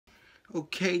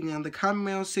Okay, now the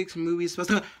Common 6 movie is supposed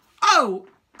to... Oh!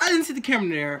 I didn't see the camera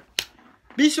there.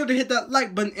 Be sure to hit that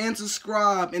like button and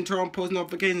subscribe and turn on post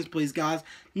notifications, please, guys.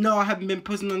 No, I haven't been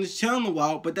posting on this channel in a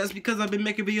while, but that's because I've been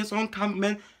making videos on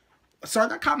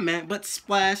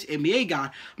Splash NBA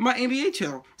Guy, my NBA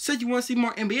channel. So if you want to see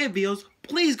more NBA videos,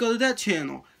 please go to that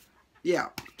channel. Yeah,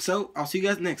 so I'll see you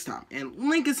guys next time. And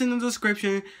link is in the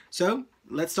description. So,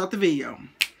 let's start the video.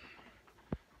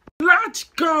 Let's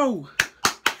go!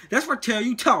 That's what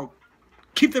I tell them.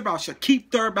 Keep their mouth shut.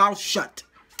 Keep their mouth shut.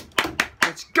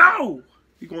 Let's go!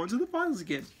 We're going to the finals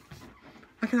again.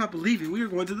 I cannot believe it. We are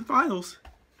going to the finals.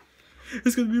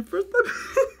 It's going to be the first time.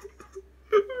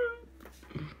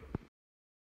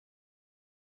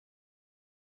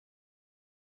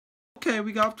 Okay,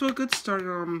 we got off to a good start.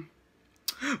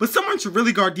 But someone should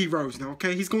really guard D Rose now,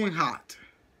 okay? He's going hot.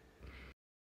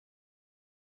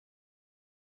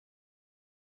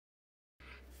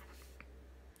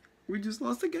 We just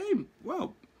lost the game.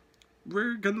 Well,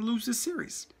 we're gonna lose this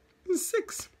series. It's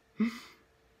 6.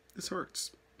 This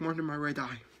hurts more than my right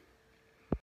eye.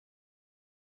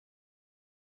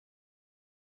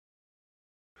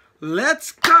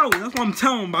 Let's go! That's what I'm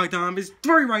telling my Dom. It's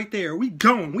 3 right there. We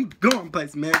going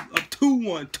place, man. Up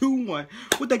 2-1, 2-1.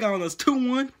 What they got on us?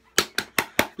 2-1.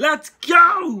 Let's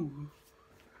go!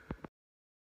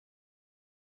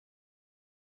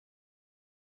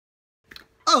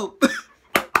 Oh,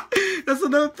 that's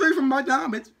another 3 from my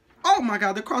Diamonds. Oh my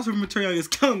God, the crossover material is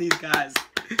killing these guys.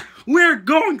 We're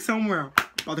going somewhere.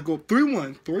 About to go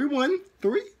 3-1, 3-1,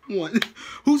 3-1.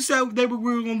 Who said we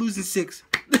were gonna lose in 6?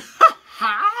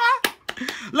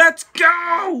 Let's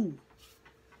go!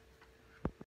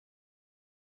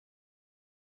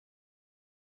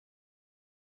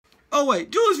 Oh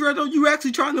wait, Julius Randle, you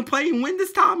actually trying to play and win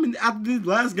this time and after the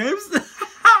last games?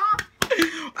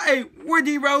 Hey, where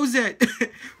D Rose at?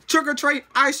 Trick or treat,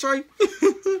 ice trade.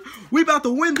 We about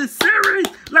to win this series.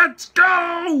 Let's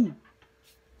go!